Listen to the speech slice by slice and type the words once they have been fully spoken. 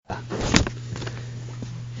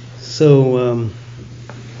So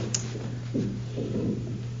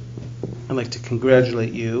I'd like to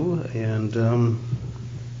congratulate you, and that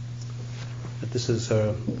this is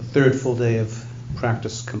our third full day of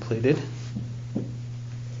practice completed.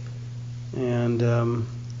 And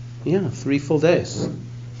 3 full days. Not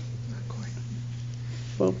quite.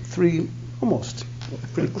 Well, 3 almost.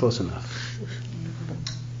 Pretty close enough.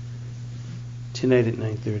 Tonight at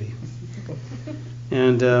 9:30.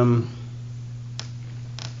 And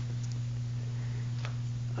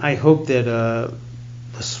I hope that the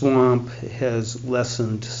swamp has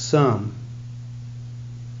lessened some.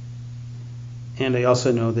 And I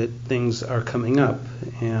also know that things are coming up.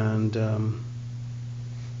 And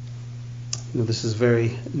this is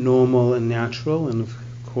very normal and natural. And of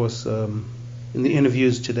course, in the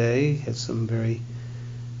interviews today, had some very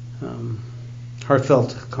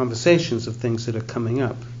heartfelt conversations of things that are coming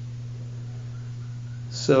up.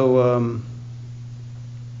 So,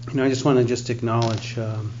 I just want to acknowledge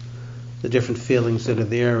the different feelings that are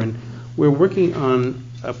there, and we're working on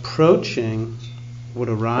approaching what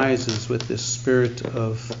arises with this spirit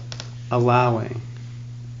of allowing,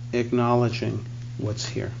 acknowledging what's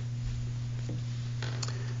here.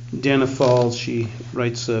 Dana Falls, she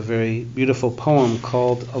writes a very beautiful poem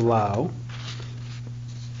called Allow,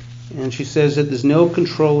 and she says that there's no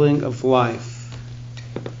controlling of life.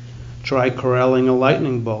 Try corralling a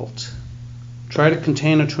lightning bolt. Try to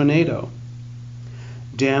contain a tornado.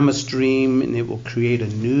 Dam a stream and it will create a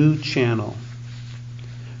new channel.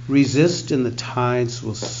 Resist and the tides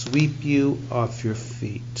will sweep you off your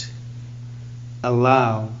feet.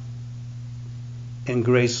 Allow and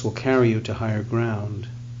grace will carry you to higher ground.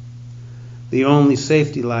 The only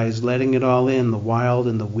safety lies letting it all in, the wild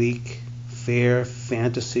and the weak, fear,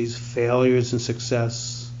 fantasies, failures and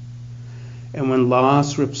success. And when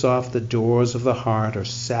loss rips off the doors of the heart or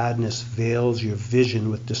sadness veils your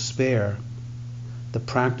vision with despair, the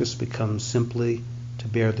practice becomes simply to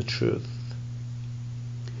bear the truth.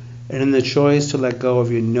 And in the choice to let go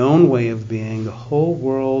of your known way of being, the whole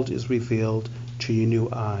world is revealed to your new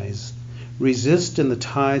eyes. Resist and the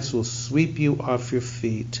tides will sweep you off your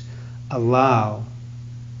feet. Allow,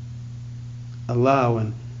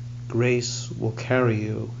 and grace will carry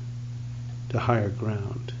you to higher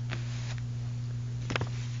ground.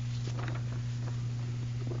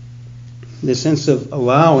 The sense of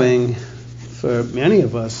allowing, for many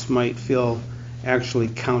of us, might feel actually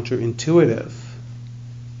counterintuitive.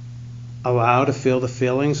 Allow to feel the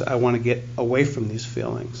feelings. I want to get away from these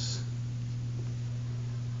feelings.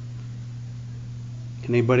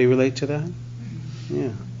 Can anybody relate to that?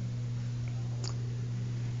 Yeah.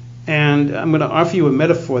 And I'm going to offer you a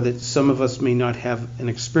metaphor that some of us may not have an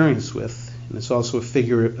experience with. And it's also a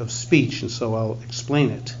figure of speech, and so I'll explain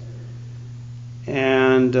it.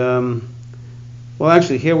 And well,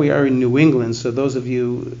 actually, here we are in New England, so those of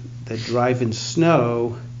you that drive in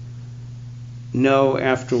snow know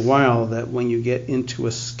after a while that when you get into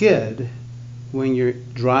a skid, when you're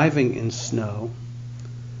driving in snow,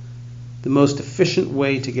 the most efficient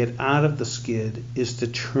way to get out of the skid is to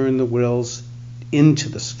turn the wheels into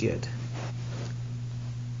the skid.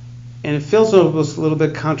 And it feels almost a little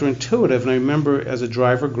bit counterintuitive, and I remember as a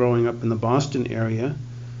driver growing up in the Boston area,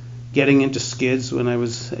 getting into skids when I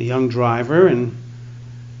was a young driver, and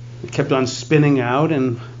it kept on spinning out.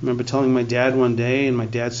 And I remember telling my dad one day, and my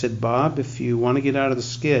dad said, "Bob, if you want to get out of the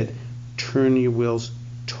skid, turn your wheels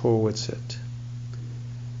towards it."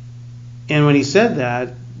 And when he said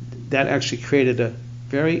that, that actually created a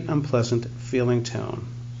very unpleasant feeling tone.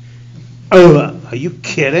 Oh, are you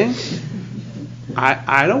kidding?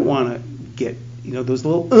 I don't want to get, those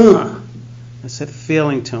little, That's that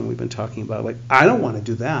feeling tone we've been talking about. Like, I don't want to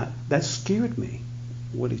do that. That scared me,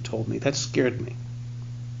 what he told me. That scared me.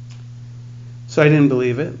 So I didn't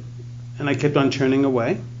believe it, and I kept on turning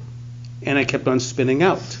away, and I kept on spinning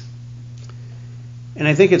out. And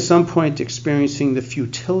I think at some point experiencing the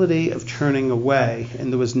futility of turning away, and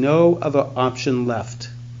there was no other option left,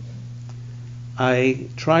 I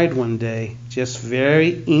tried one day, just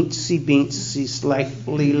very eensy-beensy,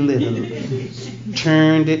 slightly little,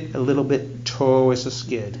 turned it a little bit towards the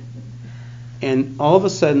skid. And all of a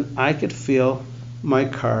sudden, I could feel my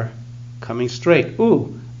car coming straight.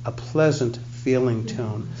 Ooh, a pleasant feeling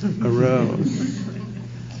tone arose.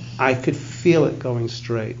 I could feel it going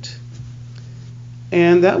straight.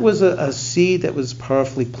 And that was a seed that was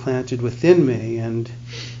powerfully planted within me. And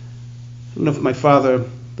I don't know if my father,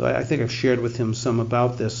 I think I've shared with him some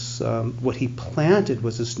about this, what he planted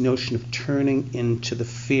was this notion of turning into the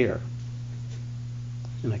fear.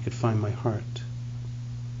 And I could find my heart.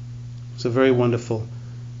 It's a very wonderful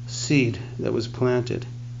seed that was planted,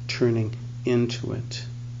 turning into it.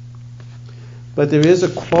 But there is a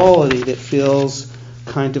quality that feels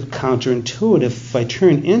kind of counterintuitive. If I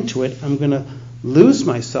turn into it, I'm going to lose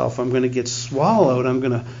myself. I'm going to get swallowed. I'm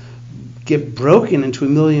going to get broken into a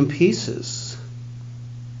million pieces.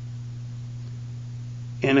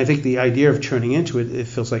 And I think the idea of turning into it, it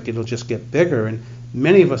feels like it'll just get bigger. And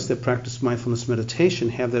many of us that practice mindfulness meditation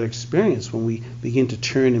have that experience when we begin to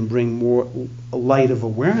turn and bring more light of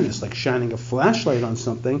awareness, like shining a flashlight on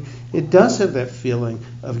something. It does have that feeling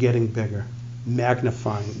of getting bigger,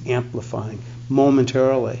 magnifying, amplifying,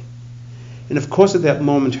 momentarily. And of course, at that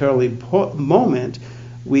moment,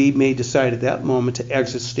 we may decide at that moment to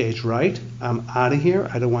exit stage right. I'm out of here.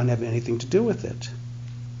 I don't want to have anything to do with it.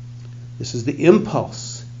 This is the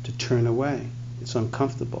impulse to turn away. It's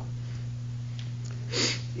uncomfortable.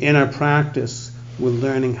 In our practice, we're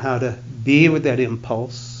learning how to be with that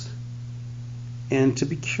impulse and to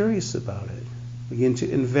be curious about it. Begin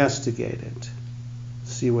to investigate it.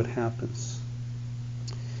 See what happens.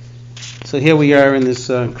 So here we are in this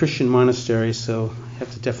Christian monastery, so I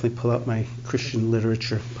have to definitely pull out my Christian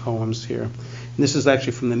literature poems here. And this is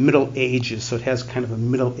actually from the Middle Ages, so it has kind of a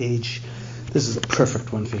Middle Age. This is a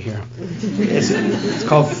perfect one for here.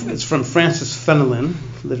 It's from Francis Fenelon,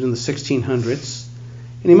 lived in the 1600s.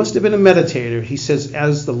 And he must have been a meditator. He says,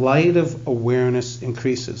 as the light of awareness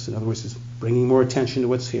increases, in other words, he's bringing more attention to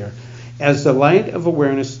what's here. As the light of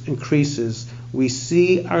awareness increases, we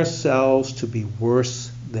see ourselves to be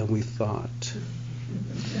worse than we thought.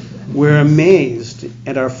 We're amazed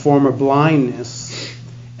at our former blindness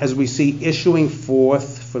as we see issuing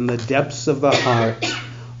forth from the depths of the heart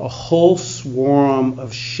a whole swarm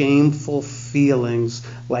of shameful feelings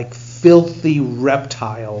like filthy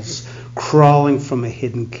reptiles crawling from a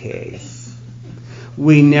hidden cave.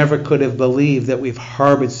 We never could have believed that we've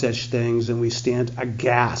harbored such things, and we stand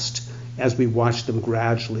aghast as we watch them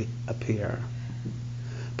gradually appear.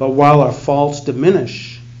 But while our faults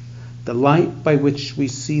diminish, the light by which we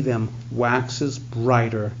see them waxes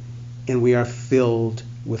brighter, and we are filled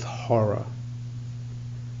with horror.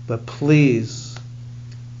 But please,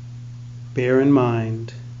 bear in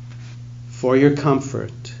mind, for your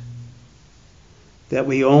comfort, that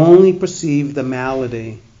we only perceive the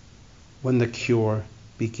malady when the cure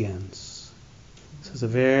begins. This is a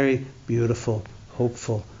very beautiful,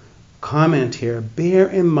 hopeful comment here. Bear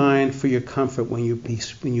in mind for your comfort, when you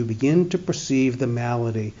begin to perceive the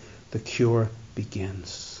malady, the cure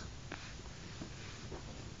begins.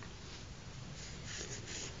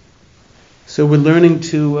 So we're learning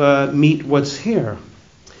to meet what's here.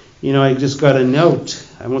 You know, I just got a note.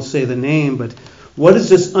 I won't say the name, but what is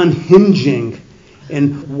this unhinging,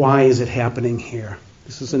 and why is it happening here?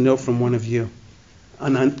 This is a note from one of you.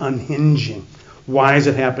 Unhinging. Why is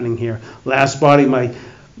it happening here? Last body, my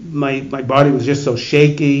body was just so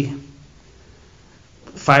shaky.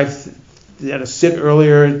 I had to sit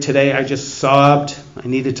earlier. Today I just sobbed. I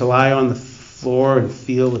needed to lie on the floor and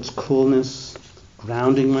feel its coolness,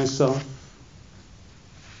 grounding myself.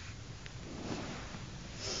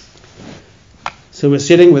 So we're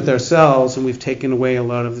sitting with ourselves, and we've taken away a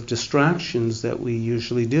lot of the distractions that we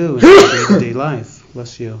usually do in our day-to-day life.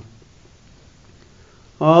 Bless you.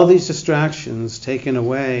 All these distractions taken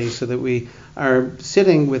away so that we are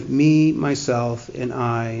sitting with me, myself, and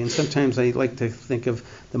I. And sometimes I like to think of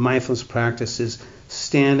the mindfulness practice as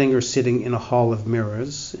standing or sitting in a hall of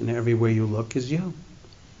mirrors, and everywhere you look is you.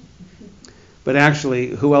 But actually,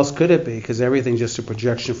 who else could it be? Because everything's just a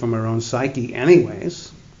projection from our own psyche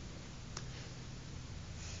anyways.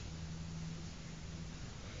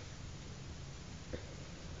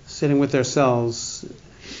 Sitting with ourselves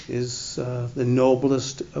is the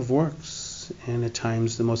noblest of works, and at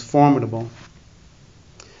times the most formidable.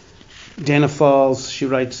 Dana Falls, she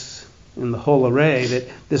writes in The Whole Array that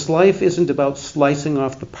this life isn't about slicing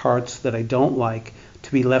off the parts that I don't like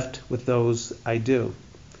to be left with those I do.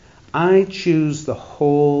 I choose the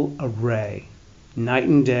whole array, night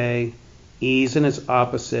and day, ease and its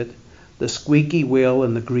opposite, the squeaky wheel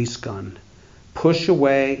and the grease gun. Push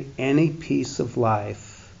away any piece of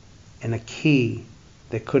life, and a key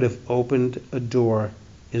that could have opened a door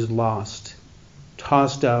is lost,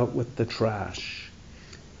 tossed out with the trash.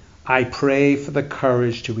 I pray for the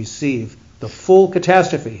courage to receive the full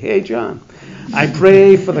catastrophe. Hey, John. I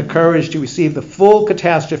pray for the courage to receive the full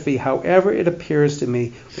catastrophe, however it appears to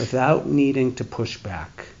me, without needing to push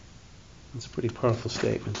back. That's a pretty powerful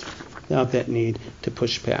statement, without that need to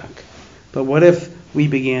push back. But what if we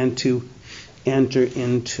began to enter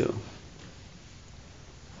into?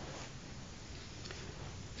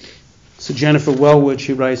 So Jennifer Wellwood,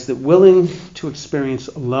 she writes that willing to experience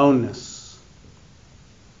aloneness,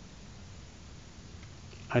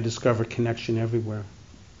 I discover connection everywhere.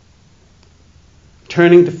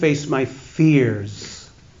 Turning to face my fears,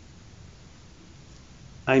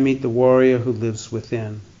 I meet the warrior who lives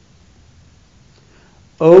within.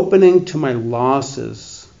 Opening to my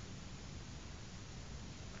losses,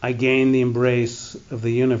 I gain the embrace of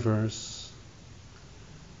the universe.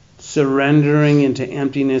 Surrendering into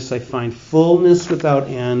emptiness, I find fullness without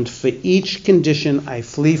end, for each condition I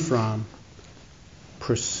flee from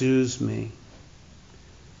pursues me,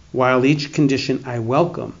 while each condition I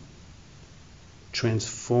welcome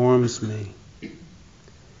transforms me.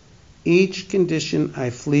 Each condition I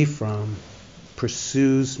flee from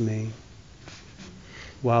pursues me,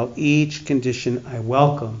 while each condition I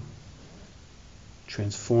welcome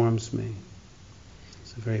transforms me.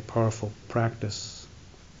 It's a very powerful practice.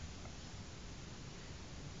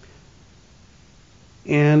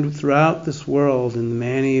 And throughout this world, in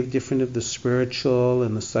many of different of the spiritual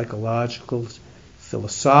and the psychological,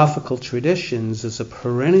 philosophical traditions, is a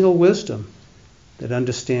perennial wisdom that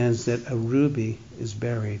understands that a ruby is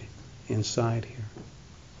buried inside here.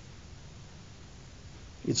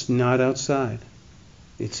 It's not outside.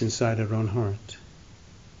 It's inside our own heart.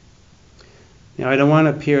 Now, I don't want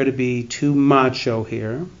to appear to be too macho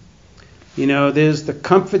here. You know, there's the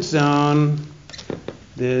comfort zone,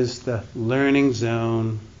 there's the learning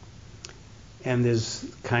zone, and there's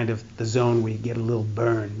kind of the zone where you get a little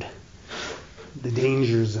burned, the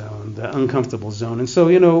danger zone, the uncomfortable zone. And so,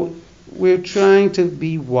 you know, we're trying to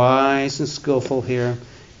be wise and skillful here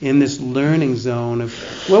in this learning zone of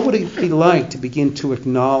what would it be like to begin to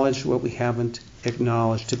acknowledge what we haven't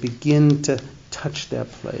acknowledged, to begin to touch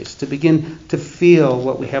that place, to begin to feel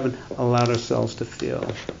what we haven't allowed ourselves to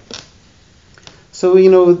feel. So, you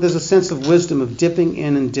know, there's a sense of wisdom of dipping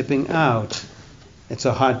in and dipping out. It's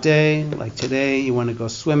a hot day, like today, you want to go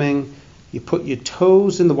swimming, you put your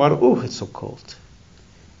toes in the water, oh, it's so cold.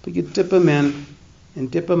 But you dip them in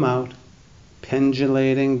and dip them out,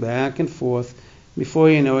 pendulating back and forth. Before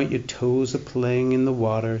you know it, your toes are playing in the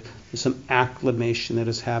water. There's some acclimation that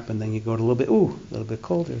has happened. Then you go to a little bit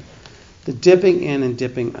colder. The dipping in and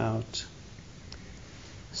dipping out.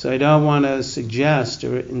 So I don't want to suggest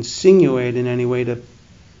or insinuate in any way to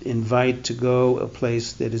invite to go a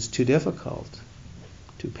place that is too difficult,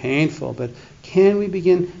 too painful. But can we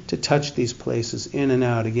begin to touch these places in and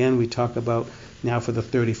out? Again, we talk about now for the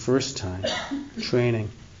 31st time, training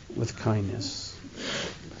with kindness.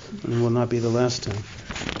 And it will not be the last time.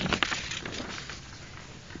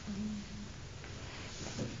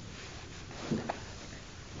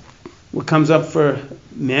 What comes up for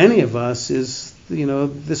many of us is, you know,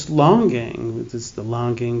 this longing. This the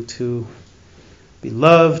longing to be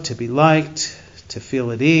loved, to be liked, to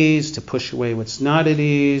feel at ease, to push away what's not at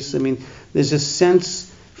ease. I mean, there's a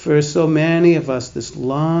sense for so many of us, this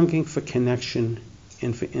longing for connection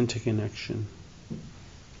and for interconnection.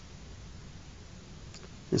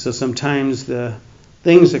 And so sometimes the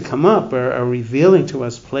things that come up are revealing to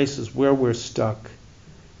us places where we're stuck.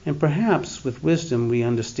 And perhaps with wisdom we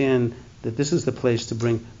understand that this is the place to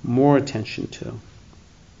bring more attention to.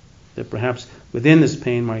 That perhaps within this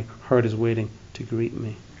pain my heart is waiting to greet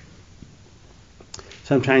me.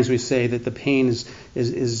 Sometimes we say that the pain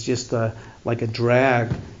is just like a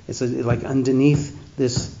drag. It's like underneath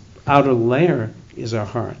this outer layer is our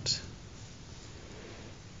heart.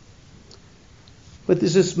 But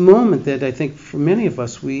there's this moment that I think for many of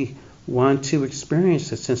us we want to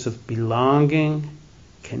experience a sense of belonging,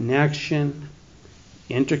 connection,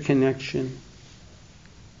 interconnection.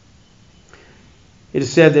 It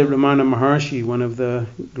is said that Ramana Maharshi, one of the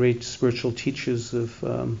great spiritual teachers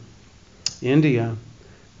of India,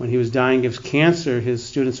 when he was dying of cancer, his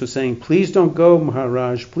students were saying, "Please don't go,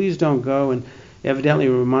 Maharaj, please don't go." And evidently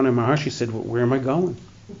Ramana Maharshi said, "Well, where am I going?"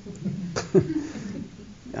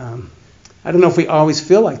 I don't know if we always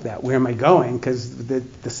feel like that. Where am I going? Because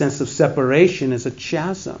the sense of separation is a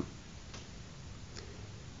chasm.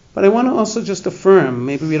 But I want to also just affirm,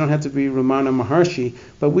 maybe we don't have to be Ramana Maharshi,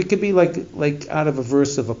 but we could be like out of a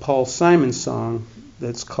verse of a Paul Simon song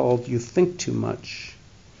that's called "You Think Too Much,"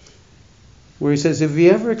 where he says, have you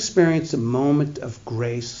ever experienced a moment of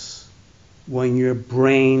grace when your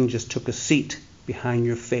brain just took a seat behind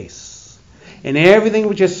your face and everything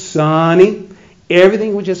was just sunny,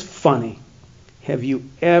 everything was just funny? Have you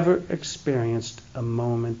ever experienced a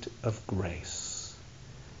moment of grace?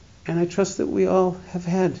 And I trust that we all have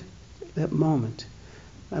had that moment.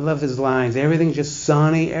 I love his lines. Everything's just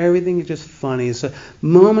sunny. Everything is just funny. It's a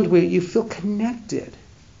moment where you feel connected.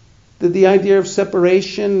 The idea of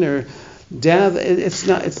separation or death, it's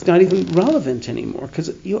not even relevant anymore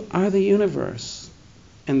because you are the universe.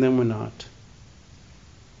 And then we're not.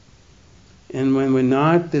 And when we're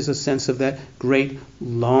not, there's a sense of that great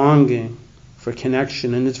longing for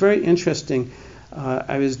connection. And it's very interesting.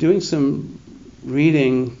 I was doing some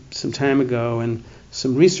reading some time ago, and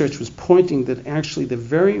some research was pointing that actually the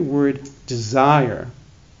very word desire,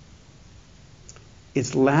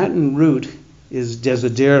 its Latin root is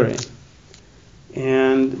desidere.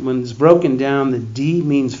 And when it's broken down, the D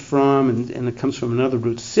means from, and it comes from another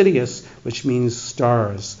root, sideus, which means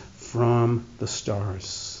stars, from the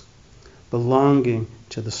stars, belonging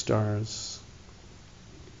to the stars.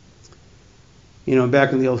 You know,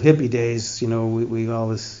 back in the old hippie days, you know, we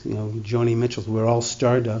always, you know, Joni Mitchell, we're all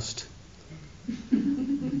stardust.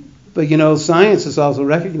 But, you know, science is also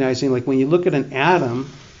recognizing, like when you look at an atom,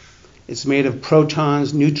 it's made of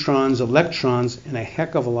protons, neutrons, electrons, and a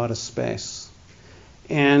heck of a lot of space.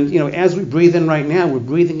 And, you know, as we breathe in right now, we're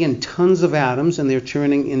breathing in tons of atoms, and they're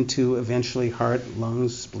turning into eventually heart,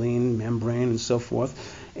 lungs, spleen, membrane, and so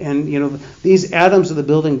forth. And, you know, these atoms are the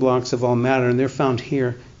building blocks of all matter, and they're found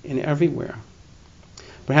here and everywhere.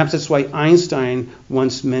 Perhaps that's why Einstein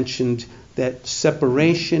once mentioned that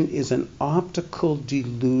separation is an optical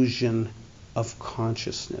delusion of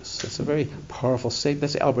consciousness. That's a very powerful statement.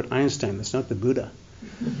 That's Albert Einstein. That's not the Buddha.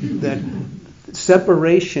 That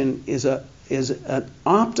separation is an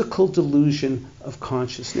optical delusion of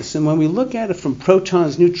consciousness. And when we look at it from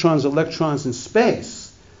protons, neutrons, electrons, and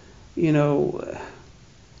space, you know,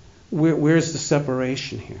 where's the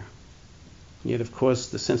separation here? Yet, of course,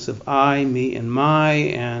 the sense of I, me, and my,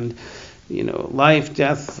 and, you know, life,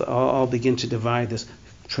 death, all begin to divide this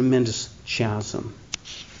tremendous chasm.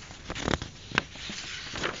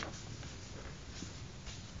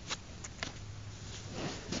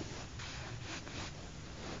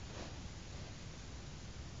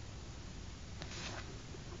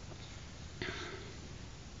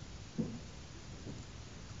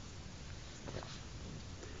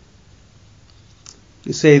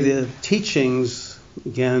 You say the teachings,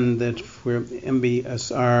 again, that where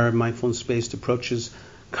MBSR, mindfulness-based approaches,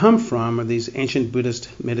 come from are these ancient Buddhist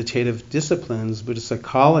meditative disciplines, Buddhist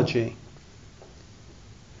psychology.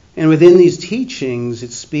 And within these teachings,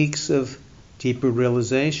 it speaks of deeper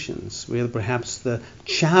realizations, where perhaps the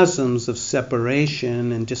chasms of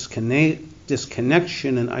separation and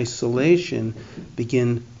disconnection and isolation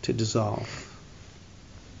begin to dissolve.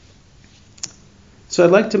 So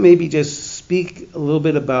I'd like to maybe just speak a little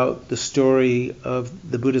bit about the story of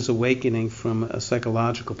the Buddha's awakening from a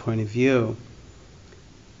psychological point of view,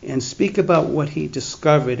 and speak about what he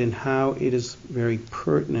discovered and how it is very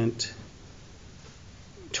pertinent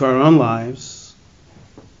to our own lives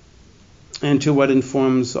and to what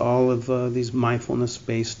informs all of these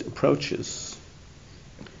mindfulness-based approaches.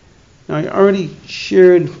 Now, I already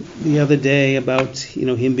shared the other day about, you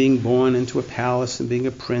know, him being born into a palace and being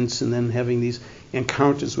a prince, and then having these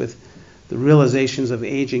encounters with the realizations of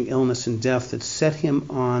aging, illness, and death that set him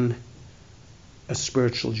on a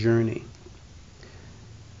spiritual journey.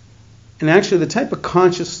 And actually, the type of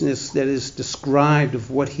consciousness that is described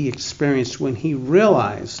of what he experienced when he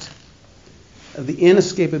realized of the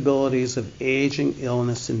inescapabilities of aging,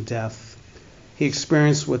 illness, and death, he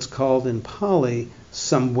experienced what's called in Pali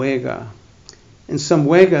samvega. And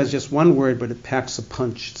samvega is just one word, but it packs a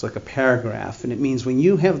punch. It's like a paragraph. And it means when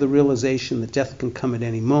you have the realization that death can come at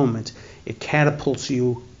any moment, it catapults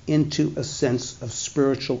you into a sense of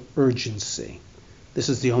spiritual urgency. This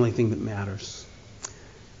is the only thing that matters.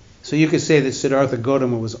 So you could say that Siddhartha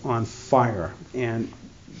Gautama was on fire. And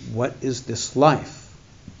what is this life?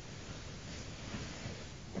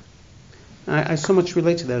 I so much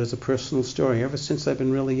relate to that as a personal story. Ever since I've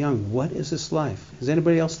been really young, what is this life? Has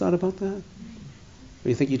anybody else thought about that? Or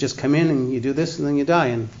you think you just come in and you do this and then you die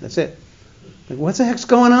and that's it? Like, what the heck's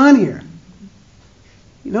going on here?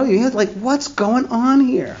 You know, you have like, what's going on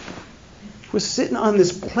here? We're sitting on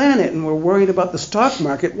this planet and we're worried about the stock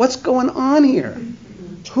market. What's going on here?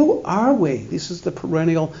 Who are we? This is the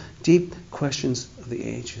perennial, deep questions of the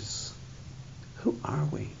ages. Who are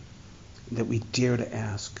we that we dare to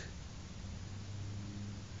ask?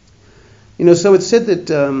 You know, so it's said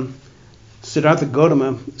that Siddhartha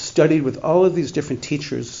Gautama studied with all of these different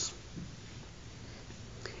teachers,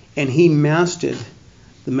 and he mastered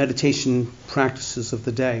the meditation practices of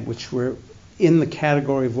the day, which were in the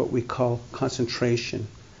category of what we call concentration,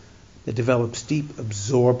 that develops deep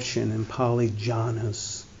absorption in Pali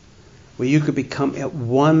jhanas, where you could become at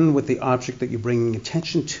one with the object that you're bringing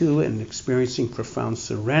attention to and experiencing profound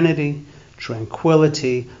serenity,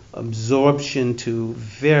 tranquility, absorption to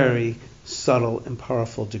very subtle and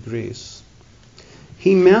powerful degrees.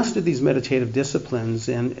 He mastered these meditative disciplines,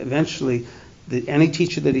 and eventually any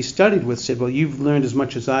teacher that he studied with said, well, you've learned as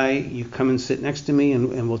much as I, you come and sit next to me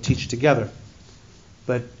and we'll teach together.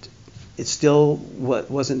 But it still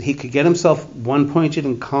wasn't, he could get himself one-pointed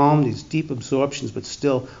and calm, these deep absorptions, but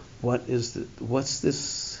still, what's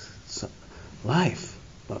this life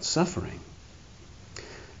about suffering?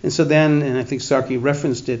 And so then, and I think Sarki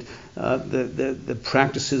referenced it, the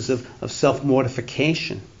practices of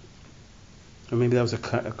self-mortification. Or maybe that was a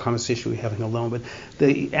conversation we were having alone. But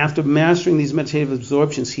after mastering these meditative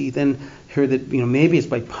absorptions, he then heard that maybe it's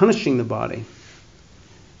by punishing the body.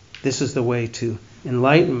 This is the way to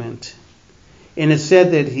enlightenment. And it's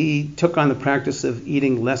said that he took on the practice of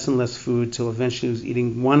eating less and less food till eventually he was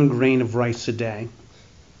eating 1 grain of rice a day.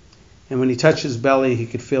 And when he touched his belly, he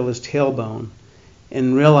could feel his tailbone.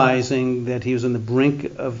 And realizing that he was on the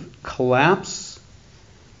brink of collapse,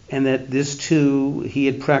 and that this too, he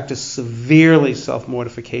had practiced severely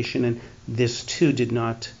self-mortification, and this too did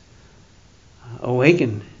not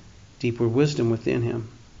awaken deeper wisdom within him.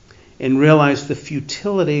 And realized the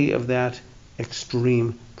futility of that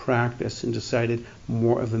extreme practice and decided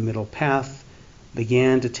more of a middle path,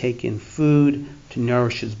 began to take in food to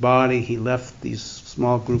nourish his body. He left these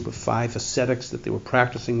small group of 5 ascetics that they were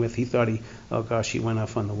practicing with. He thought he went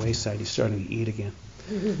off on the wayside. He started to eat again.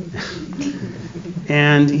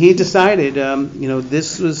 And he decided,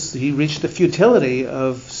 he reached the futility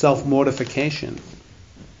of self-mortification.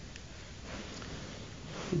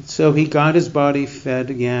 So he got his body fed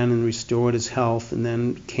again and restored his health, and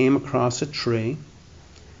then came across a tree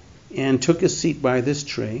and took his seat by this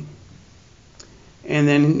tree. And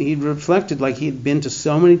then he reflected like he had been to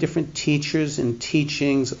so many different teachers and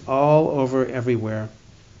teachings all over everywhere.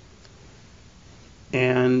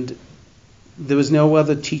 And there was no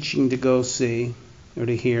other teaching to go see or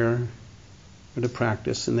to hear or to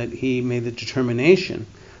practice, and that he made the determination,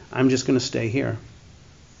 I'm just going to stay here.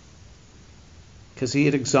 Because he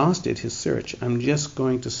had exhausted his search. I'm just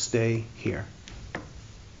going to stay here.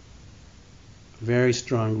 Very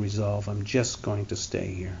strong resolve. I'm just going to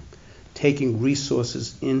stay here. Taking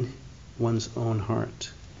resources in one's own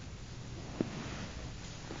heart.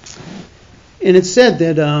 And it's said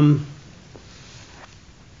that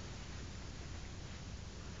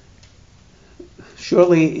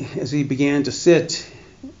shortly as he began to sit,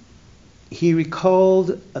 he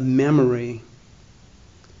recalled a memory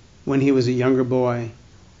when he was a younger boy.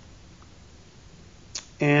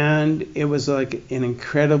 And it was like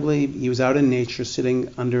he was out in nature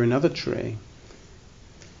sitting under another tree.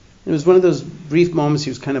 It was one of those brief moments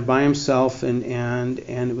he was kind of by himself, and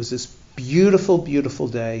it was this beautiful, beautiful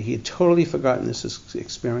day. He had totally forgotten this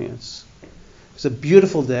experience. It was a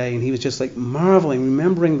beautiful day, and he was just like marveling,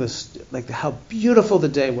 remembering this, like how beautiful the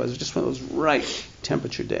day was. It was just one of those right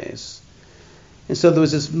temperature days. And so there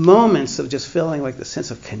was this moments of just feeling like the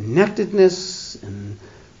sense of connectedness and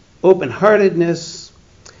open-heartedness.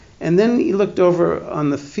 And then he looked over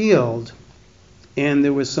on the field, and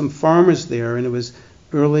there was some farmers there, and it was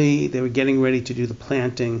early. They were getting ready to do the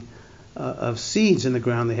planting of seeds in the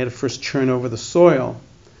ground. They had to first churn over the soil.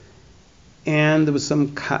 And there was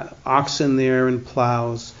some oxen there and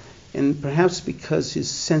plows. And perhaps because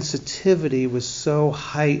his sensitivity was so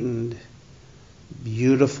heightened,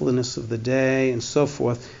 beautifulness of the day and so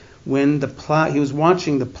forth, when he was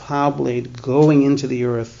watching the plow blade going into the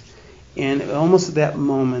earth, and almost at that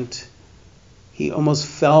moment, he almost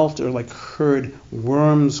felt or like heard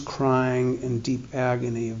worms crying in deep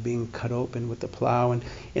agony of being cut open with the plow, and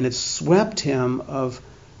it swept him of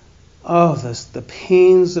the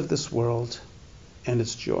pains of this world and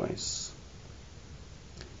its joys.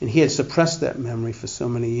 And he had suppressed that memory for so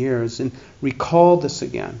many years and recalled this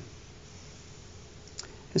again.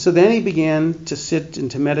 And so then he began to sit and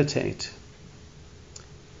to meditate.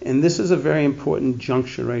 And this is a very important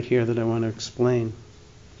juncture right here that I want to explain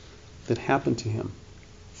that happened to him.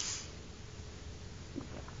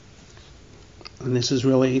 And this is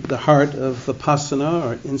really the heart of Vipassana,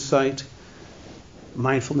 or insight,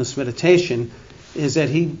 mindfulness meditation, is that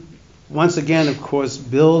he, once again, of course,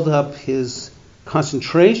 built up his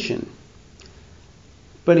concentration.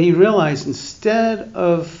 But he realized instead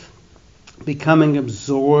of becoming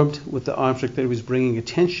absorbed with the object that he was bringing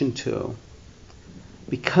attention to,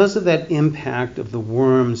 because of that impact of the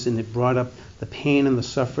worms, and it brought up the pain and the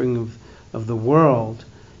suffering of the world,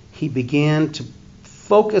 he began to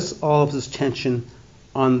focus all of his attention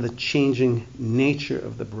on the changing nature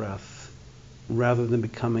of the breath rather than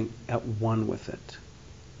becoming at one with it.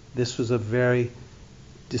 This was a very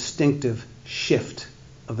distinctive shift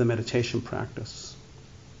of the meditation practice.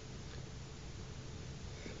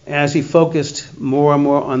 As he focused more and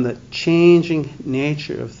more on the changing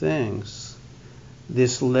nature of things,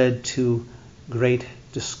 this led to great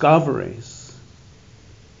discoveries,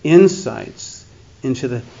 insights into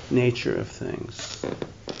the nature of things.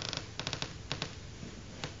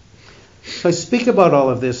 So I speak about all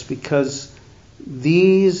of this because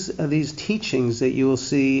these teachings that you will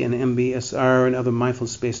see in MBSR and other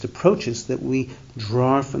mindfulness-based approaches, that we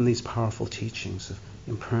draw from these powerful teachings of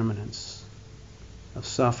impermanence, of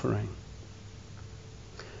suffering.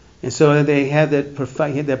 And so they had that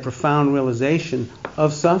profound realization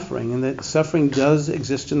of suffering, and that suffering does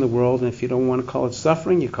exist in the world. And if you don't want to call it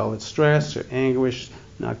suffering, you call it stress or anguish,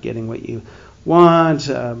 not getting what you want.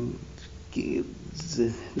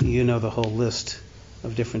 You know the whole list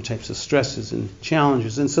of different types of stresses and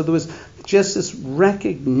challenges. And so there was just this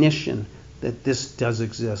recognition that this does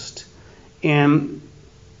exist. And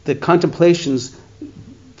the contemplations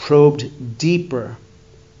probed deeper,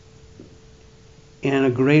 and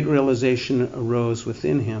a great realization arose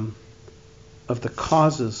within him of the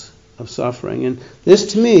causes of suffering. And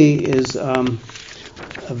this, to me, is a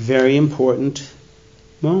very important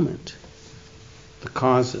moment. The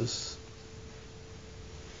causes.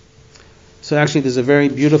 So actually, there's a very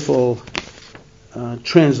beautiful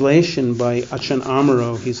translation by Ajahn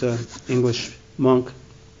Amaro. He's an English monk.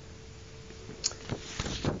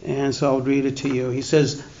 And so I'll read it to you. He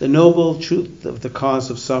says, the noble truth of the cause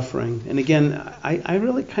of suffering. And again, I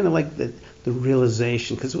really kind of like the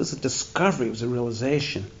realization, because it was a discovery, it was a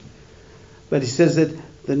realization. But he says that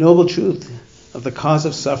the noble truth of the cause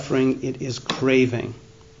of suffering, it is craving.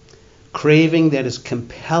 Craving that is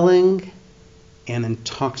compelling and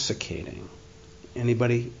intoxicating.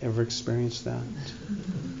 Anybody ever experienced that?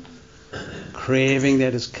 Craving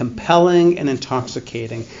that is compelling and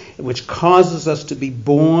intoxicating, which causes us to be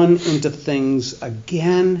born into things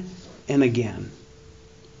again and again,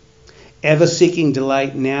 ever seeking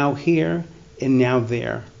delight now here and now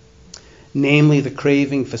there, namely the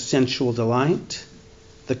craving for sensual delight,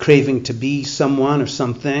 the craving to be someone or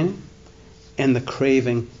something, and the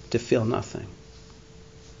craving to feel nothing.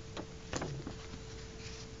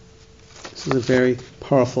 This is a very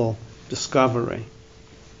powerful discovery.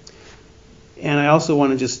 And I also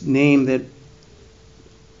want to just name that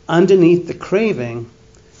underneath the craving,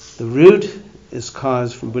 the root is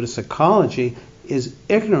caused from Buddhist psychology is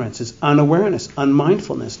ignorance, is unawareness,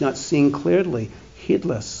 unmindfulness, not seeing clearly,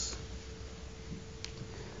 heedless.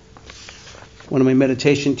 One of my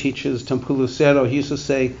meditation teachers, Tampulu Sero, he used to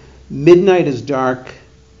say, midnight is dark,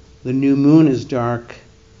 the new moon is dark,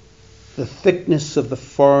 the thickness of the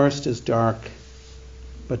forest is dark,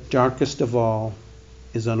 but darkest of all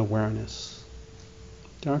is unawareness.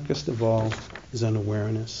 Darkest of all is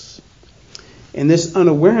unawareness. And this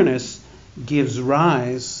unawareness gives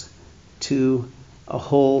rise to a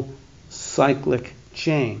whole cyclic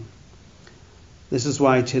chain. This is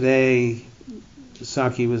why today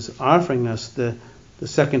Saki was offering us the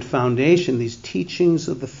second foundation, these teachings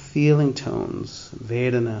of the feeling tones,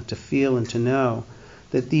 Vedana, to feel and to know,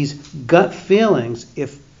 that these gut feelings,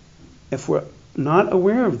 if we're not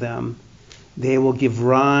aware of them, they will give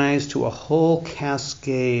rise to a whole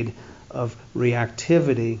cascade of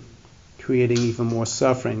reactivity, creating even more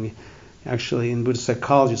suffering. Actually, in Buddhist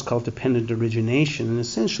psychology, it's called dependent origination. And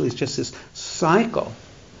essentially, it's just this cycle,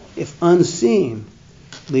 if unseen,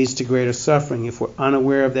 leads to greater suffering. If we're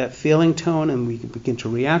unaware of that feeling tone and we begin to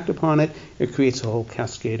react upon it, it creates a whole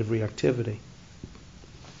cascade of reactivity.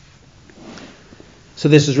 So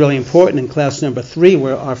this is really important. In class number 3,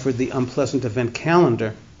 we're offered the unpleasant event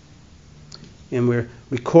calendar. And we're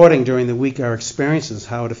recording during the week our experiences,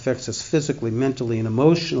 how it affects us physically, mentally, and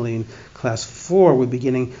emotionally. In class 4, we're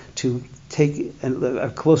beginning to take a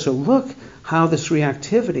closer look how this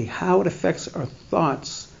reactivity, how it affects our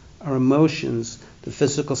thoughts, our emotions, the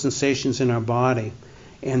physical sensations in our body,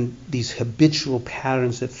 and these habitual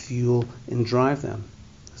patterns that fuel and drive them.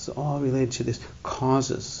 It's all related to these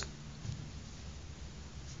causes.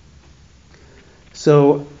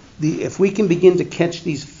 So if we can begin to catch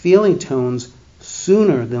these feeling tones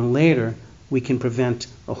sooner than later, we can prevent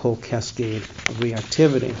a whole cascade of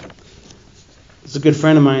reactivity. There's a good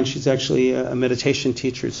friend of mine. She's actually a meditation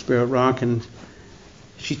teacher at Spirit Rock, and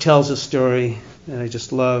she tells a story that I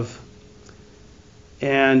just love.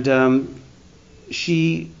 And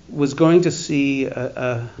she was going to see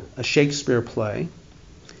a Shakespeare play,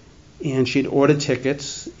 and she'd ordered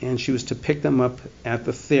tickets, and she was to pick them up at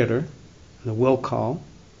the theater, the will call,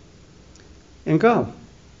 and go.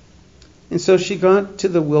 And so she got to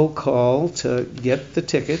the will call to get the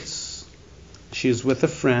tickets. She was with a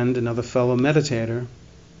friend, another fellow meditator.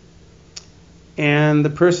 And the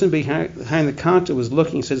person behind the counter was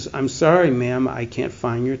looking and says, "I'm sorry, ma'am, I can't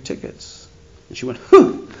find your tickets." And she went,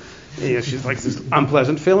 "Whew." She's like this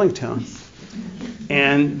unpleasant feeling tone.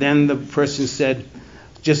 And then the person said,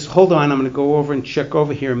 just hold on, I'm going to go over and check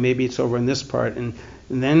over here, maybe it's over in this part. And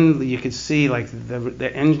then you could see like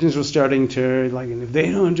the engines were starting to, like, and if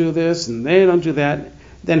they don't do this and they don't do that.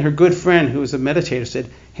 Then her good friend, who was a meditator, said,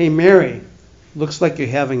 "Hey, Mary, looks like you're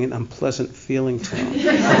having an unpleasant feeling tone."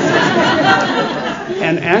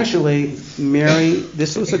 And actually, Mary,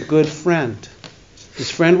 this was a good friend.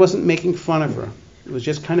 This friend wasn't making fun of her. It was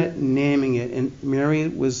just kind of naming it. And Mary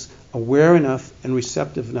was aware enough and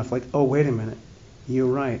receptive enough, like, oh, wait a minute, you're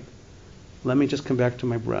right. Let me just come back to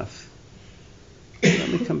my breath. Let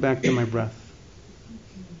me come back to my breath.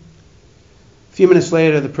 A few minutes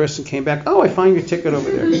later, the person came back, oh, I found your ticket over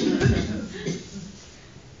there.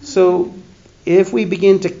 So if we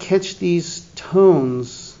begin to catch these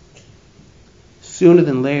tones sooner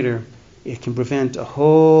than later, it can prevent a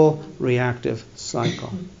whole reactive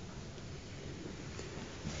cycle.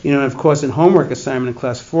 You know, of course, in homework assignment in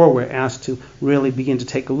class 4, we're asked to really begin to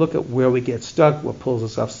take a look at where we get stuck, what pulls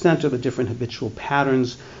us off center, the different habitual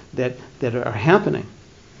patterns that are happening.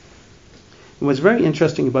 And what's very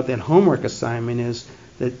interesting about that homework assignment is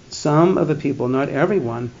that some of the people, not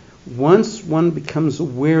everyone, once one becomes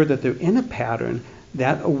aware that they're in a pattern,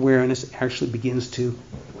 that awareness actually begins to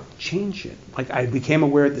change it. Like I became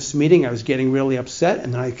aware at this meeting I was getting really upset,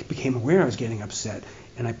 and then I became aware I was getting upset,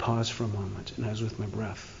 and I paused for a moment, and I was with my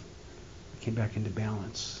breath. I came back into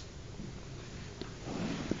balance.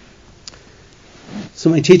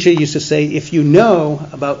 So my teacher used to say, if you know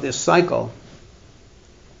about this cycle,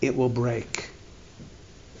 it will break.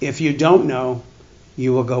 If you don't know,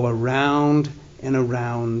 you will go around and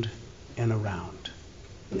around and around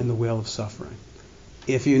in the wheel of suffering.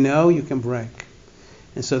 If you know, you can break.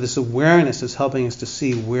 And so this awareness is helping us to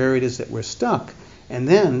see where it is that we're stuck. And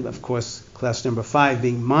then, of course, class number 5,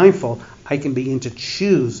 being mindful, I can begin to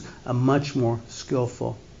choose a much more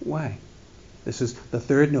skillful way. This is the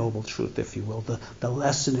third noble truth, if you will, the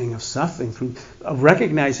lessening of suffering through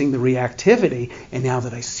recognizing the reactivity. And now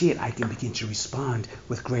that I see it, I can begin to respond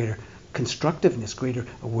with greater constructiveness, greater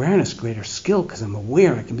awareness, greater skill, because I'm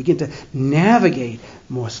aware. I can begin to navigate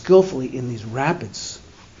more skillfully in these rapids.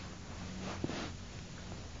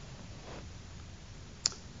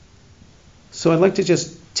 So I'd like to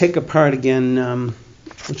just take apart again,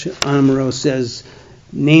 which Anna says,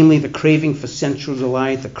 namely the craving for sensual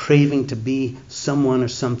delight, the craving to be someone or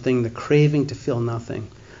something, the craving to feel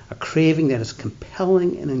nothing, a craving that is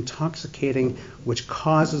compelling and intoxicating, which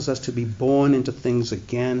causes us to be born into things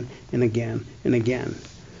again and again and again.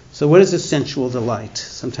 So what is this sensual delight?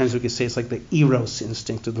 Sometimes we could say it's like the eros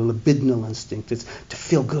instinct or the libidinal instinct. It's to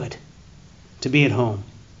feel good, to be at home.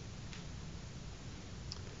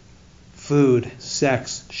 Food,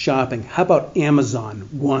 sex, shopping. How about Amazon?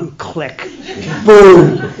 One click.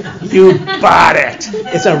 Boom! You bought it.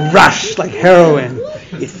 It's a rush like heroin.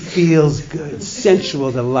 It feels good.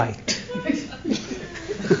 Sensual delight.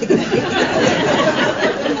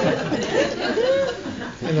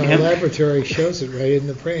 And our laboratory shows it right in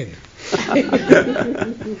the brain.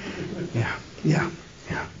 Yeah.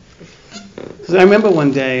 So I remember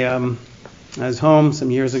one day, I was home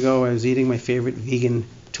some years ago. I was eating my favorite vegan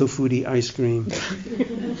tofu ice cream.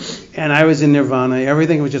 And I was in nirvana.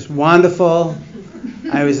 Everything was just wonderful.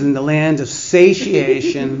 I was in the land of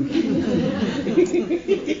satiation.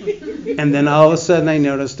 And then all of a sudden I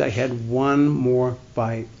noticed I had one more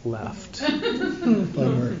bite left.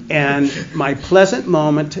 And my pleasant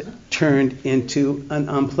moment turned into an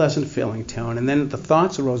unpleasant feeling tone. And then the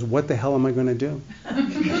thoughts arose, what the hell am I going to do?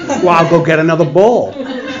 Well, I'll go get another bowl.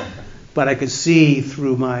 But I could see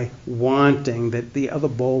through my wanting that the other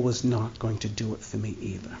bowl was not going to do it for me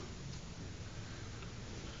either.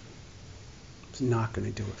 It's not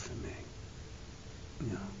going to do it for me. You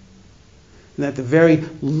know. And that the very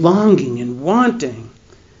longing and wanting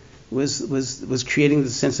was creating the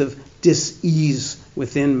sense of dis-ease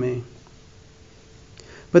within me.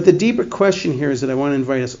 But the deeper question here is that I want to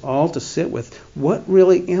invite us all to sit with, what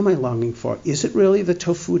really am I longing for? Is it really the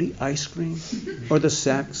tofu ice cream? Or the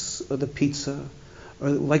sex? Or the pizza? Or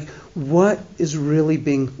like, what is really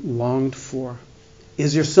being longed for?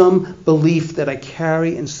 Is there some belief that I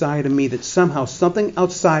carry inside of me that somehow something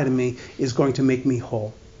outside of me is going to make me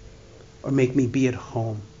whole? Or make me be at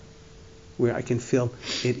home? Where I can feel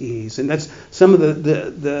at ease. And that's some of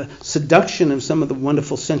the seduction of some of the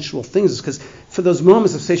wonderful sensual things, is because for those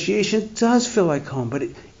moments of satiation, it does feel like home, but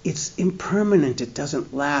it's impermanent. It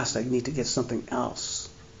doesn't last. I need to get something else.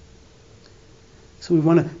 So we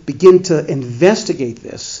want to begin to investigate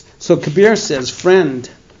this. So Kabir says, friend,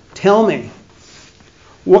 tell me,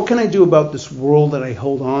 what can I do about this world that I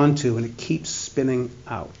hold on to and it keeps spinning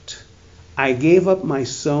out? I gave up my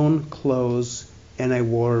sewn clothes and I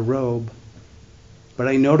wore a robe. but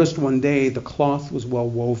I noticed one day the cloth was well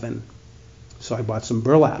woven. So I bought some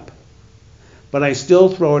burlap. But I still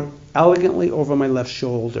throw it elegantly over my left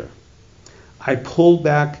shoulder. I pulled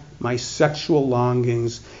back my sexual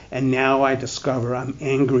longings, and now I discover I'm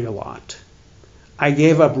angry a lot. I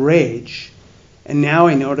gave up rage, and now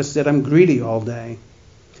I notice that I'm greedy all day.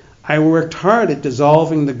 I worked hard at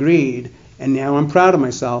dissolving the greed, and now I'm proud of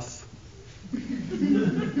myself.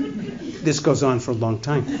 This goes on for a long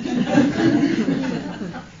time.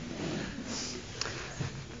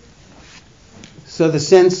 So the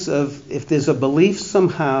sense of if there's a belief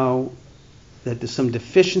somehow that there's some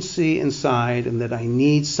deficiency inside and that I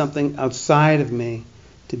need something outside of me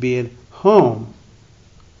to be at home,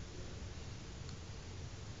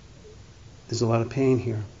 there's a lot of pain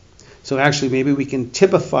here. So actually maybe we can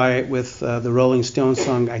typify it with the Rolling Stones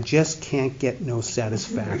song, I just can't get no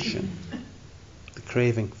satisfaction. The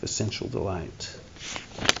craving for sensual delight.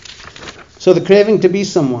 So the craving to be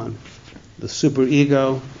someone, the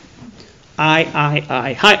superego, I.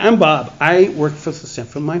 Hi, I'm Bob. I work for the Center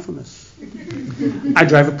for Mindfulness. I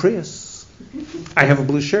drive a Prius. I have a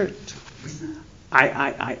blue shirt.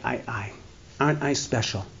 I. Aren't I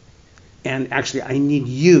special? And actually, I need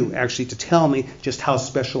you actually to tell me just how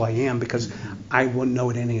special I am, because I wouldn't know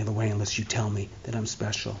it any other way unless you tell me that I'm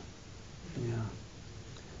special. Yeah.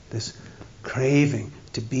 This craving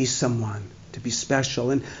to be someone, to be special.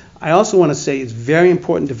 And I also want to say it's very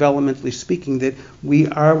important, developmentally speaking, that we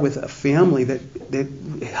are with a family that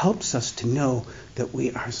helps us to know that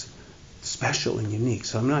we are special and unique.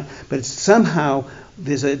 So I'm not, but it's somehow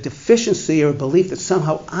there's a deficiency or a belief that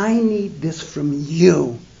somehow I need this from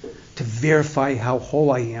you to verify how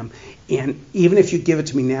whole I am. And even if you give it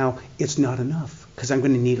to me now, it's not enough, because I'm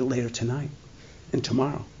going to need it later tonight and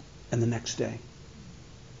tomorrow and the next day.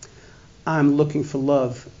 I'm looking for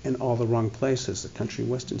love in all the wrong places, the country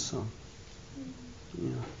western song.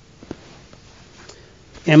 Yeah.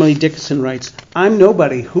 Emily Dickinson writes, I'm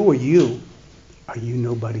nobody, who are you? Are you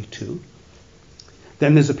nobody too?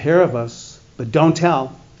 Then there's a pair of us, but don't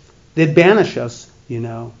tell. They'd banish us, you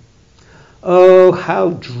know. Oh,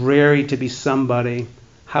 how dreary to be somebody,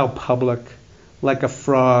 how public, like a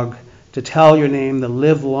frog, to tell your name the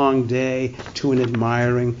livelong day to an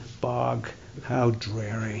admiring bog. How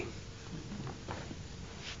dreary.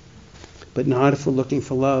 But not if we're looking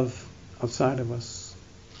for love outside of us.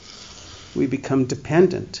 We become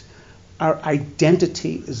dependent. Our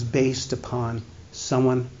identity is based upon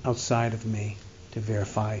someone outside of me to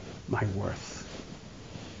verify my worth.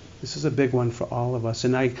 This is a big one for all of us.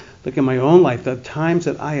 And I look at my own life, the times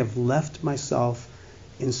that I have left myself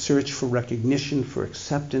in search for recognition, for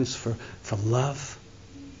acceptance, for love.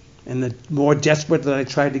 And the more desperate that I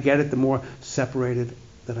tried to get it, the more separated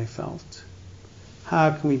that I felt.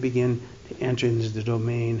 How can we begin to enter into the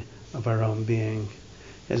domain of our own being?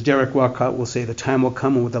 As Derek Walcott will say, the time will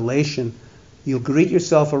come when with elation, you'll greet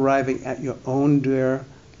yourself arriving at your own door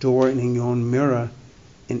and in your own mirror,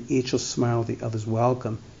 and each will smile the other's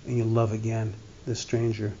welcome, and you'll love again the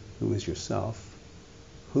stranger who is yourself,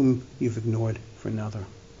 whom you've ignored for another.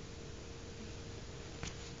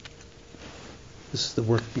 This is the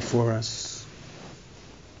work before us.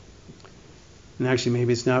 And actually,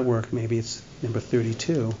 maybe it's not work. Maybe it's number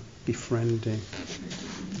 32, befriending.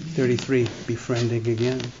 33, befriending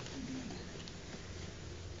again.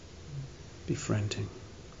 Befriending.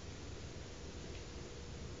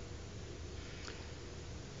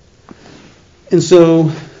 And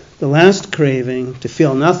so the last craving, to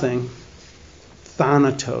feel nothing,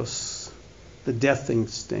 thanatos, the death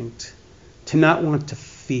instinct, to not want to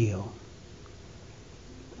feel.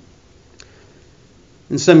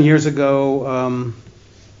 And some years ago,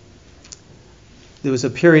 there was a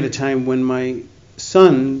period of time when my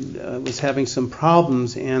son was having some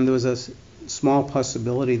problems, and there was a small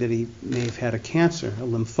possibility that he may have had a cancer, a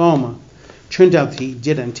lymphoma. Turned out he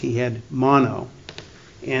didn't. He had mono.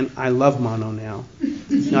 And I love mono now.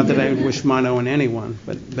 Not that I would wish mono on anyone,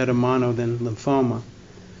 but better mono than lymphoma.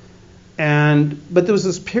 But there was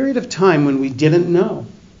this period of time when we didn't know.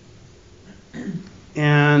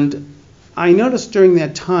 And I noticed during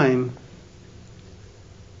that time,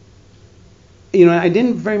 I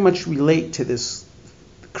didn't very much relate to this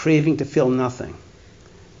craving to feel nothing.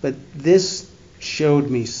 But this showed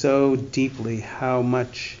me so deeply how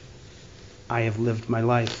much I have lived my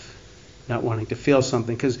life not wanting to feel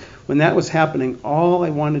something. Because when that was happening, all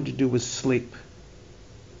I wanted to do was sleep.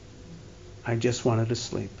 I just wanted to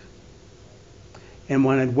sleep. And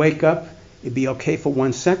when I'd wake up, it'd be okay for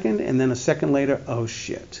 1 second, and then a second later, oh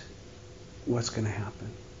shit, what's going to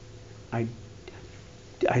happen?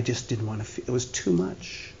 I just didn't want to feel. It was too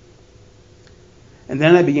much. And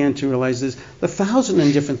then I began to realize there's 1,000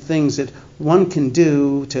 and different things that one can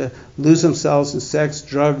do to lose themselves in sex,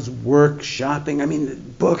 drugs, work, shopping. I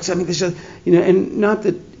mean, books. I mean, and not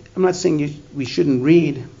that I'm not saying we shouldn't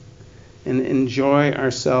read and enjoy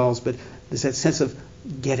ourselves, but there's that sense of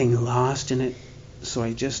getting lost in it, so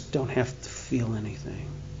I just don't have to feel anything.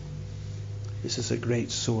 This is a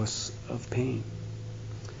great source of pain.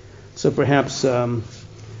 So perhaps the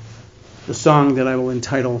song that I will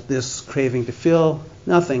entitle this Craving to Feel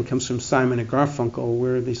Nothing comes from Simon and Garfunkel,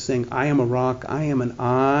 where they sing, I am a rock, I am an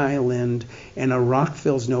island, and a rock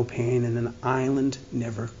feels no pain, and an island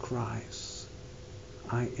never cries.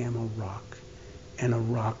 I am a rock, and a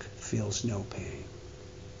rock feels no pain.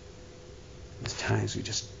 There's times we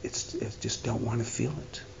just don't want to feel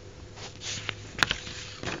it.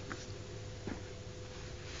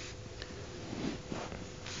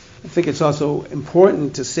 I think it's also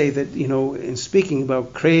important to say that, in speaking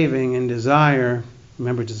about craving and desire,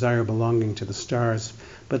 remember desire belonging to the stars,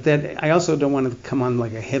 but that I also don't want to come on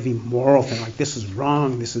like a heavy moral thing, like this is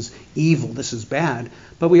wrong, this is evil, this is bad.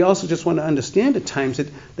 But we also just want to understand at times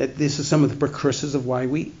that this is some of the precursors of why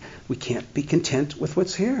we can't be content with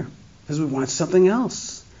what's here, because we want something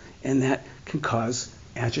else. And that can cause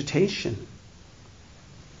agitation.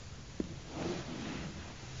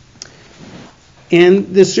 And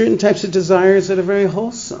there's certain types of desires that are very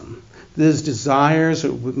wholesome. There's desires,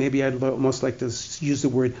 or maybe I'd almost like to use the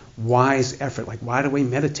word wise effort. Like, why do we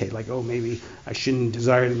meditate? Like, oh, maybe I shouldn't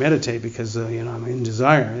desire to meditate because I'm in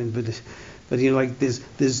desire. But like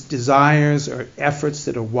there's desires or efforts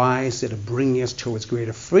that are wise that are bringing us towards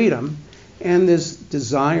greater freedom, and there's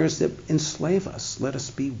desires that enslave us. Let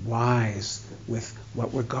us be wise with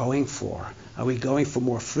what we're going for. Are we going for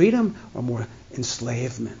more freedom or more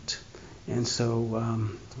enslavement? And so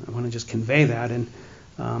I want to just convey that, and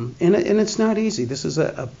it's not easy. This is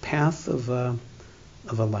a path of a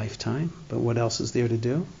lifetime. But what else is there to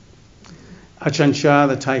do? Ajahn Chah,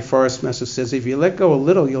 the Thai forest master, says, if you let go a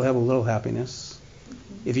little, you'll have a little happiness.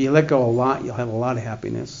 If you let go a lot, you'll have a lot of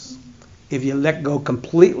happiness. If you let go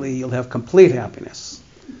completely, you'll have complete happiness.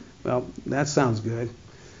 Well, that sounds good.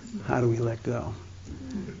 How do we let go?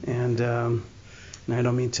 And I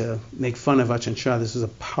don't mean to make fun of Ajahn Chah. This is a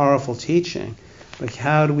powerful teaching. Like,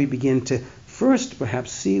 how do we begin to first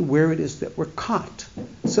perhaps see where it is that we're caught?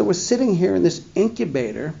 So we're sitting here in this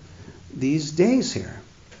incubator these days here,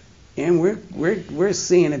 and we're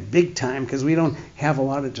seeing it big time because we don't have a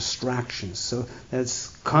lot of distractions. So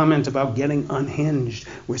that's comment about getting unhinged.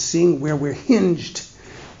 We're seeing where we're hinged,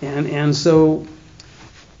 and so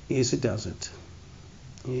easy does it.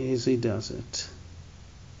 Easy does it.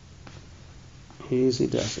 Easy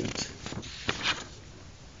does it.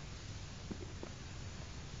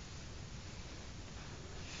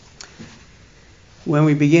 When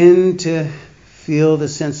we begin to feel the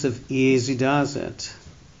sense of easy does it,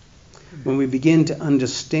 when we begin to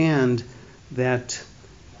understand that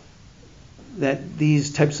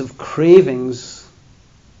these types of cravings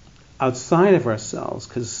outside of ourselves,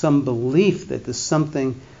 because some belief that there's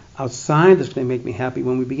something outside that's going to make me happy,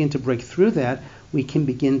 when we begin to break through that, we can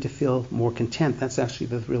begin to feel more content. That's actually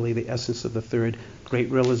really the essence of the third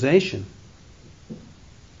great realization.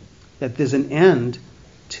 That there's an end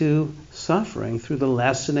to suffering through the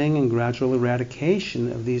lessening and gradual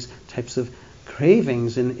eradication of these types of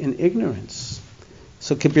cravings and ignorance.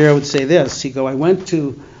 So Kabir would say this. He'd go, I went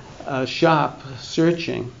to a shop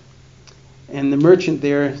searching, and the merchant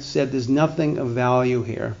there said, there's nothing of value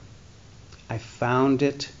here. I found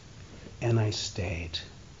it, and I stayed.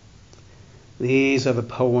 These are the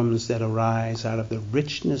poems that arise out of the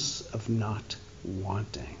richness of not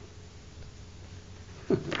wanting.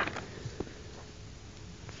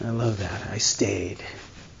 I love that. I stayed.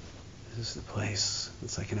 This is the place.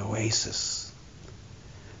 It's like an oasis.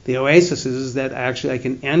 The oasis is that actually I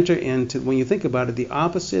can enter into, when you think about it, the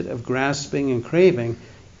opposite of grasping and craving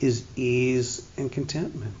is ease and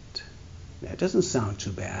contentment. That doesn't sound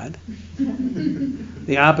too bad.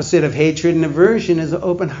 The opposite of hatred and aversion is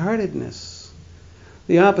open-heartedness.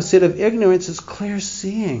 The opposite of ignorance is clear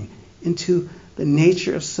seeing into the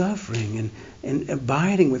nature of suffering and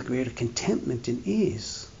abiding with greater contentment and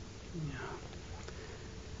ease.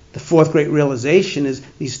 The fourth great realization is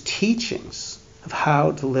these teachings of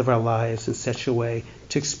how to live our lives in such a way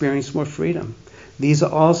to experience more freedom. These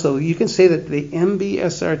are also, you can say that the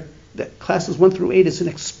MBSR, that classes 1 through 8, is an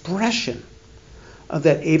expression of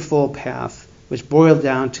that eightfold path, which boiled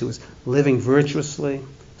down to is living virtuously,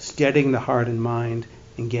 steadying the heart and mind,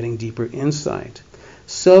 and getting deeper insight.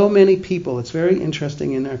 So many people, it's very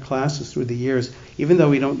interesting in our classes through the years, even though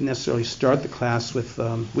we don't necessarily start the class with,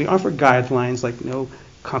 we offer guidelines like no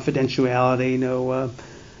confidentiality,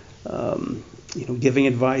 giving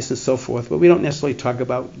advice and so forth. But we don't necessarily talk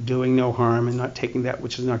about doing no harm and not taking that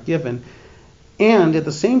which is not given. And at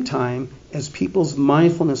the same time, as people's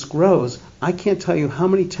mindfulness grows, I can't tell you how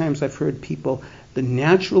many times I've heard people, the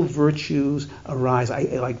natural virtues arise.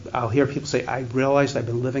 I'll hear people say, I realized I've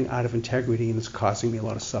been living out of integrity and it's causing me a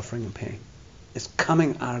lot of suffering and pain. It's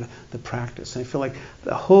coming out of the practice. And I feel like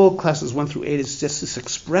the whole classes 1 through 8 is just this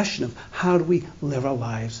expression of how do we live our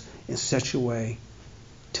lives in such a way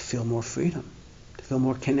to feel more freedom, to feel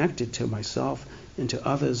more connected to myself and to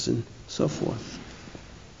others and so forth.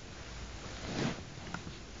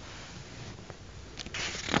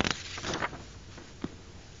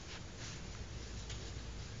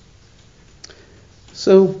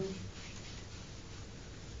 So,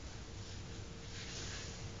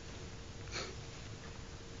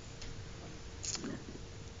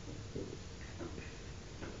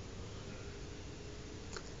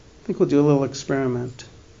 I think we'll do a little experiment.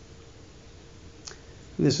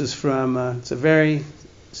 This is from, it's a very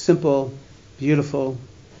simple, beautiful,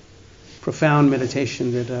 profound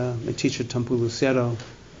meditation that my teacher Tampu Lucero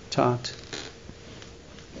taught.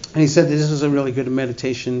 And he said that this is a really good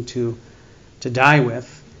meditation to die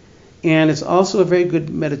with. And it's also a very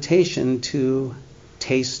good meditation to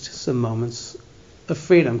taste some moments of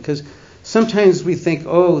freedom. Because sometimes we think,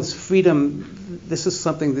 oh, it's freedom, this is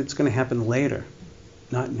something that's going to happen later,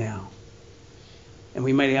 not now. And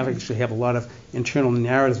we might actually have a lot of internal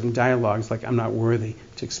narratives and dialogues like, I'm not worthy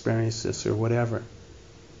to experience this or whatever.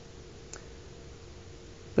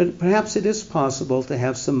 But perhaps it is possible to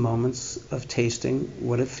have some moments of tasting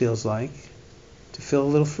what it feels like to feel a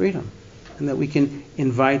little freedom. And that we can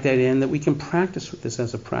invite that in, that we can practice with this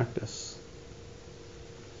as a practice.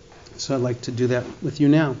 So I'd like to do that with you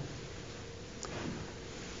now.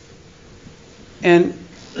 And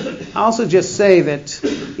I'll also just say that,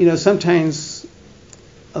 sometimes,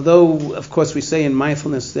 although, of course, we say in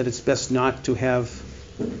mindfulness that it's best not to have,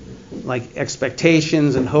 like,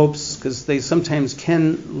 expectations and hopes, because they sometimes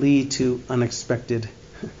can lead to unexpected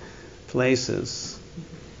places.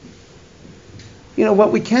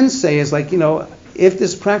 What we can say is, like, if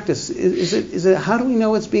this practice, is it, how do we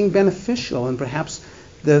know it's being beneficial? And perhaps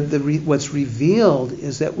what's revealed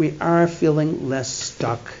is that we are feeling less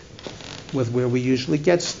stuck with where we usually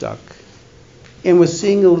get stuck. And we're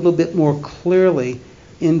seeing a little bit more clearly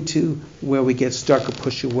into where we get stuck or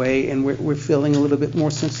push away, and we're feeling a little bit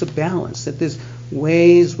more sense of balance, that there's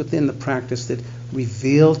ways within the practice that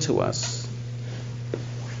reveal to us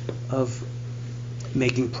of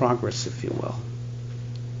making progress, if you will.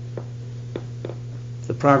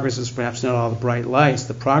 The progress is perhaps not all the bright lights.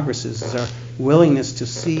 The progress is our willingness to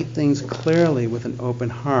see things clearly with an open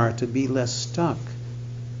heart, to be less stuck,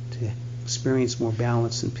 to experience more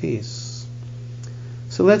balance and peace.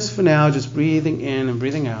 So let's, for now, just breathing in and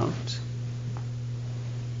breathing out.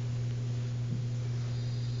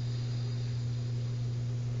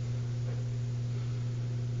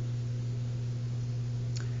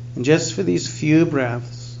 And just for these few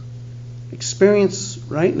breaths, experience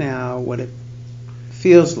right now what it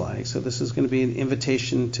feels like. So this is going to be an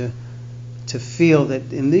invitation to feel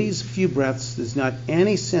that in these few breaths there's not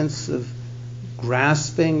any sense of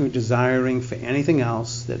grasping or desiring for anything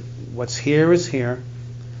else, that what's here is here,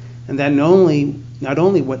 and that not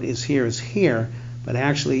only what is here, but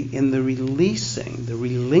actually in the releasing, the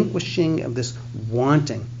relinquishing of this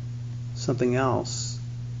wanting something else,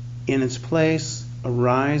 in its place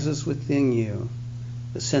arises within you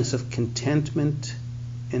the sense of contentment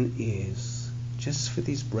and ease. Just for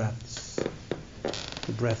these breaths,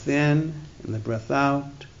 the breath in and the breath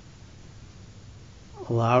out,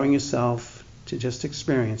 allowing yourself to just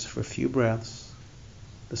experience for a few breaths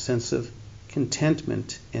the sense of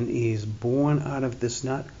contentment and ease born out of this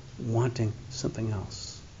not wanting something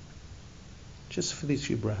else. Just for these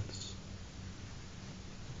few breaths.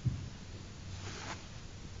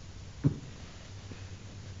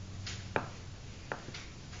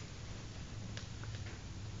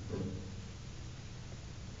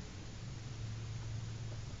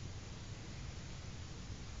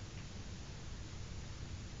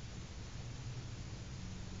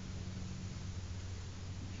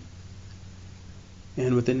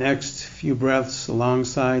 And with the next few breaths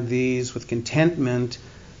alongside these, with contentment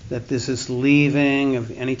that this is leaving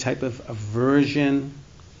of any type of aversion,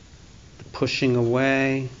 the pushing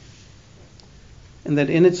away, and that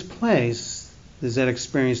in its place there's that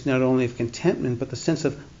experience not only of contentment, but the sense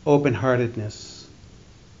of open-heartedness,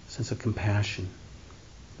 sense of compassion,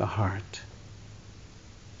 the heart.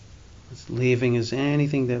 What's leaving is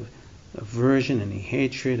anything that aversion, any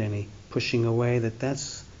hatred, any pushing away,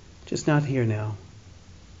 that's just not here now.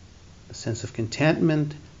 a sense of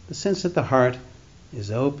contentment, the sense that the heart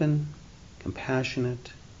is open,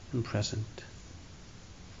 compassionate, and present.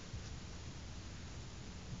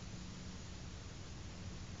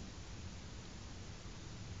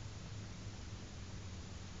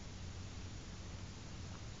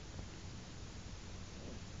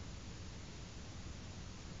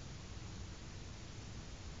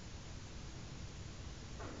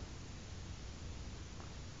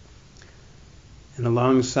 And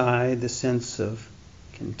alongside the sense of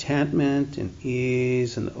contentment and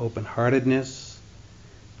ease and open-heartedness,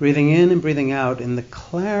 breathing in and breathing out, and the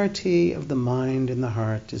clarity of the mind and the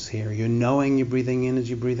heart is here. You're knowing you're breathing in as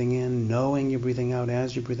you're breathing in, knowing you're breathing out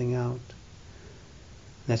as you're breathing out.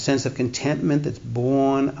 That sense of contentment that's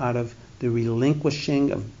born out of the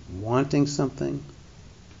relinquishing of wanting something,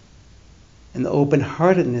 and the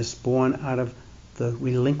open-heartedness born out of the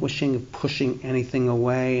relinquishing of pushing anything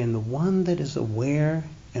away, and the one that is aware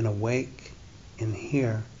and awake and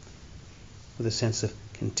here with a sense of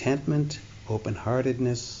contentment,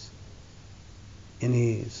 open-heartedness, and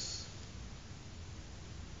ease.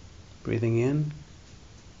 Breathing in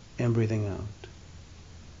and breathing out.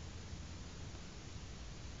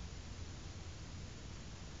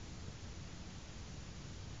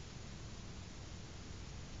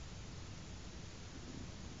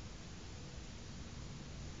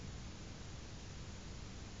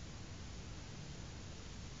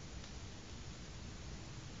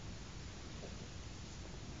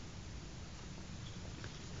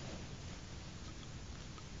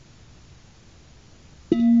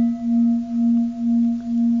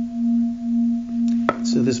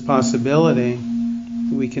 So this possibility,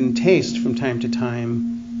 we can taste from time to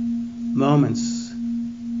time moments,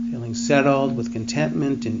 feeling settled with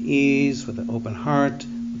contentment and ease, with an open heart,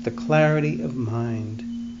 with the clarity of mind.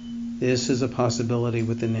 This is a possibility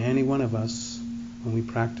within any one of us when we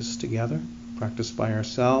practice together, practice by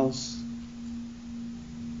ourselves.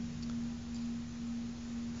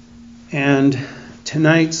 And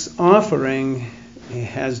tonight's offering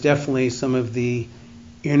has definitely some of the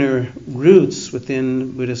inner roots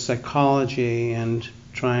within Buddhist psychology, and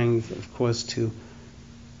trying, of course, to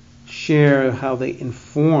share how they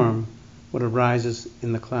inform what arises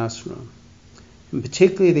in the classroom. And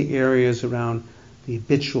particularly the areas around the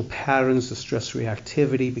habitual patterns of stress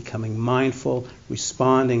reactivity, becoming mindful,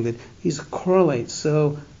 responding, that these correlate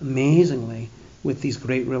so amazingly with these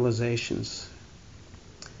great realizations.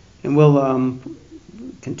 And we'll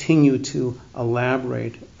continue to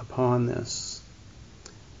elaborate upon this.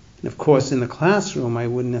 And of course, in the classroom, I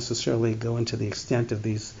wouldn't necessarily go into the extent of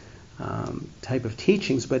these type of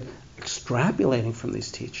teachings, but extrapolating from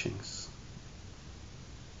these teachings.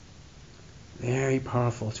 Very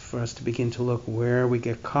powerful for us to begin to look where we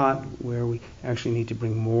get caught, where we actually need to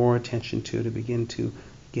bring more attention to begin to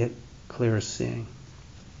get clearer seeing.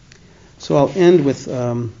 So I'll end with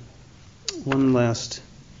one last,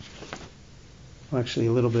 well, actually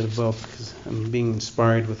a little bit of both, because I'm being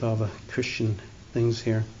inspired with all the Christian things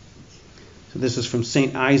here. So this is from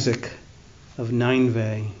St. Isaac of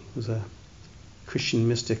Nineveh, who was a Christian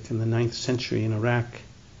mystic in the 9th century in Iraq.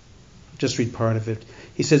 I'll just read part of it.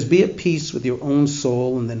 He says, "Be at peace with your own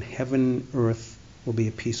soul, and then heaven and earth will be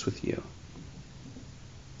at peace with you.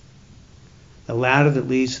 The ladder that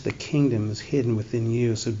leads to the kingdom is hidden within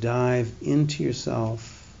you, so dive into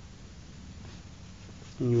yourself,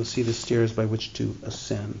 and you will see the stairs by which to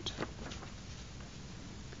ascend."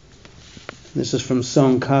 This is from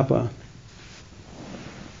Tsongkhapa.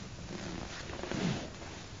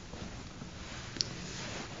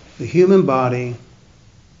 "The human body,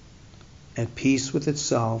 at peace with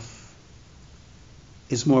itself,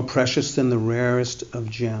 is more precious than the rarest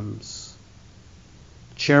of gems.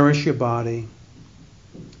 Cherish your body.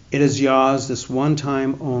 It is yours this one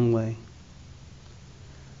time only.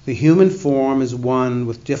 The human form is won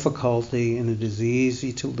with difficulty, and it is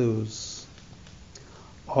easy to lose.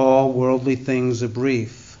 All worldly things are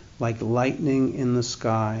brief, like lightning in the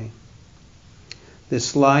sky.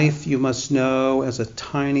 This life you must know as a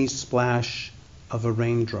tiny splash of a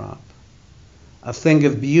raindrop, a thing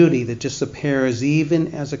of beauty that disappears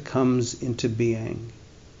even as it comes into being.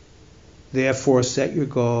 Therefore set your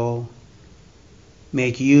goal.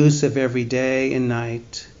 Make use of every day and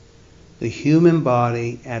night. The human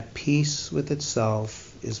body at peace with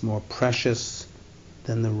itself is more precious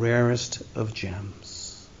than the rarest of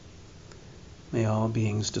gems." May all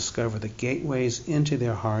beings discover the gateways into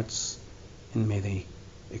their hearts, and may they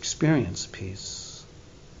experience peace.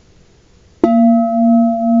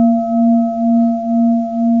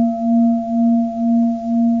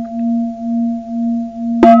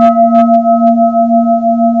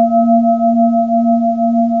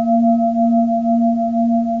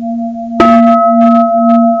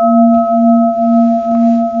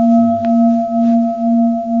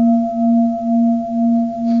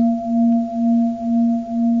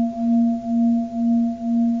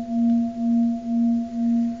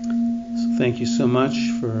 thank you so much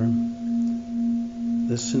for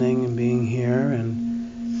listening and being here,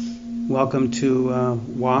 and welcome to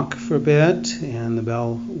walk for a bit, and the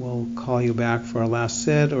bell will call you back for our last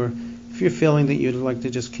sit, or if you're feeling that you'd like to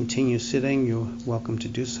just continue sitting, you're welcome to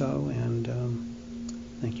do so, and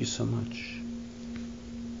thank you so much.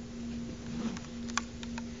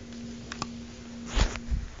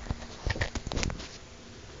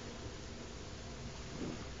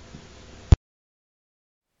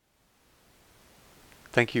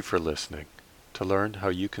 Thank you for listening. To learn how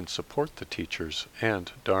you can support the teachers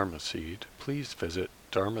and Dharma Seed, please visit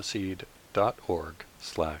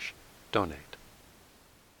dharmaseed.org/donate.